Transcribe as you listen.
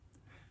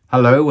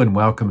Hello and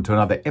welcome to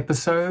another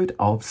episode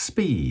of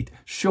Speed.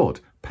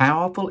 Short,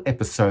 powerful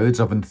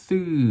episodes of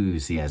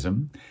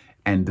enthusiasm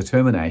and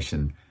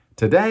determination.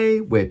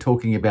 Today we're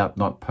talking about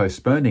not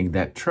postponing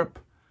that trip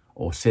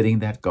or setting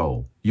that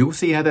goal. You'll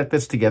see how that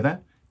fits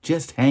together.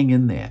 Just hang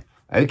in there.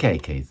 Okay,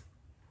 Keith.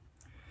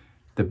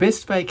 The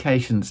best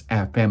vacations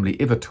our family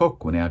ever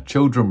took when our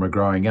children were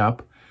growing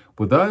up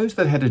were those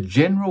that had a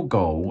general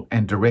goal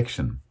and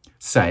direction.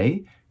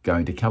 Say,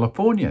 going to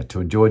California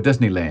to enjoy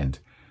Disneyland.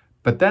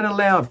 But that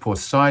allowed for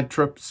side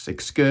trips,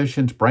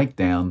 excursions,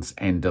 breakdowns,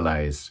 and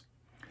delays.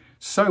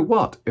 So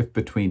what if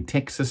between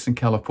Texas and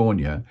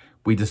California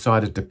we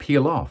decided to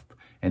peel off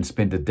and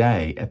spend a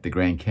day at the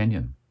Grand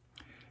Canyon?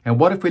 And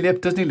what if we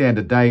left Disneyland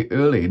a day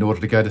early in order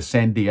to go to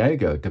San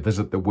Diego to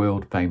visit the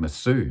world-famous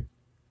zoo?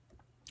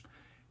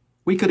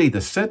 We could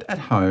either sit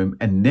at home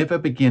and never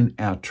begin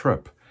our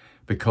trip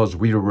because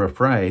we were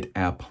afraid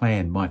our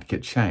plan might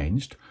get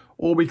changed,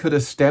 or we could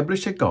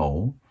establish a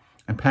goal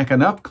and pack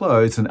enough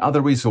clothes and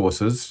other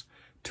resources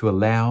to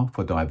allow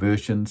for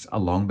diversions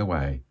along the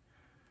way.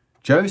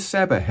 Joe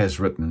Saba has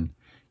written,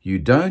 "You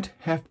don't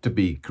have to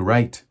be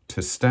great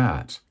to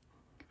start,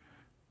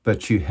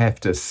 but you have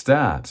to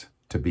start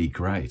to be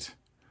great."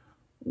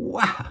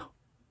 Wow!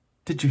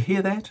 Did you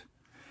hear that?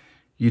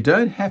 You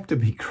don't have to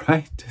be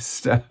great to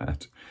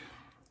start,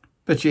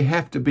 but you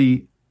have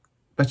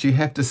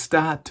to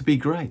start to be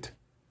great.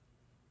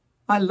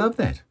 I love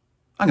that.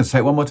 I'm going to say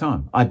it one more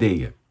time. I dare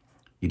you.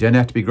 You don't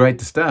have to be great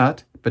to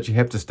start, but you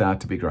have to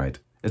start to be great.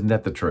 Isn't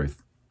that the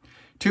truth?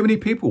 Too many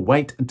people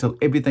wait until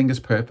everything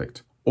is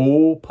perfect.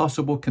 All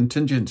possible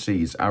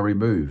contingencies are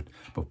removed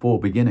before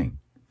beginning.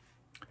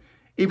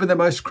 Even the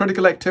most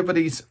critical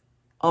activities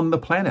on the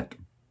planet,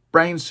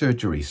 brain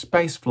surgery,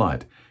 space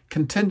flight,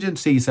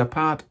 contingencies are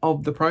part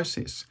of the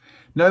process.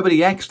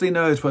 Nobody actually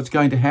knows what's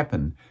going to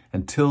happen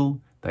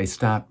until they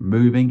start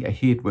moving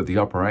ahead with the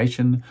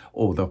operation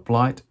or the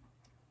flight.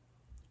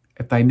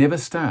 If they never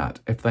start,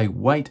 if they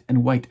wait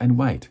and wait and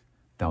wait,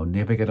 they'll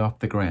never get off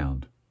the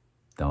ground.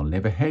 They'll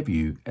never have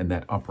you in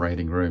that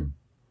operating room.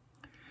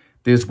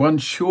 There's one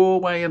sure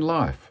way in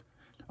life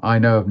I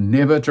know of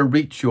never to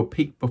reach your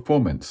peak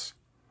performance,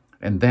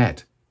 and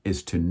that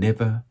is to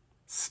never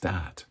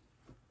start.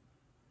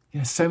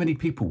 So many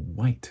people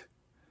wait.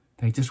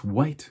 They just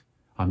wait.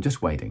 I'm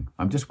just waiting.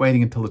 I'm just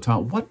waiting until the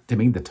time. What do you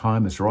mean the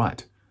time is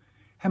right?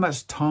 How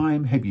much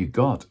time have you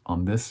got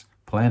on this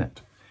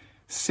planet?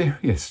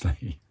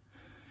 Seriously.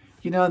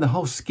 You know, in the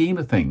whole scheme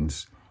of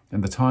things,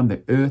 and the time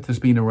the earth has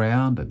been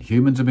around and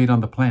humans have been on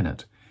the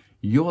planet,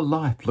 your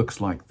life looks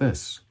like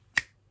this.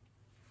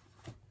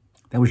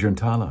 That was your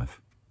entire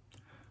life.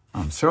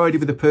 I'm sorry to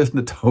be the person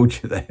that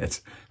told you that,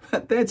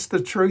 but that's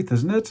the truth,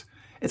 isn't it?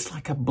 It's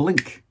like a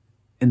blink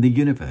in the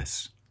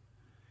universe.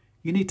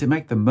 You need to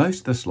make the most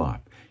of this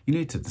life. You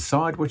need to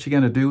decide what you're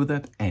going to do with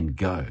it and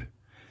go.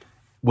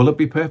 Will it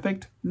be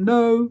perfect?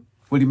 No.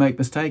 Will you make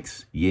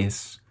mistakes?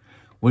 Yes.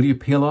 Will you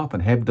peel off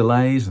and have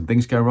delays and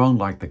things go wrong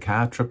like the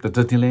car trip to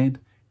Disneyland?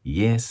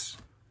 Yes.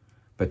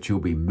 But you'll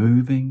be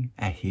moving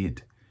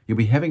ahead. You'll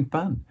be having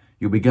fun.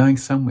 You'll be going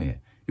somewhere.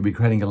 You'll be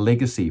creating a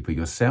legacy for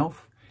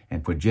yourself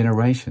and for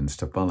generations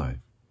to follow.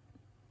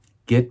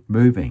 Get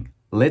moving.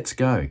 Let's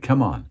go.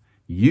 Come on.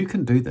 You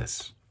can do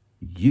this.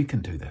 You can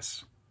do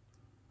this.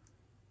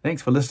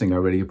 Thanks for listening. I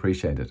really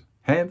appreciate it.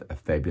 Have a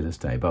fabulous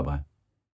day. Bye-bye.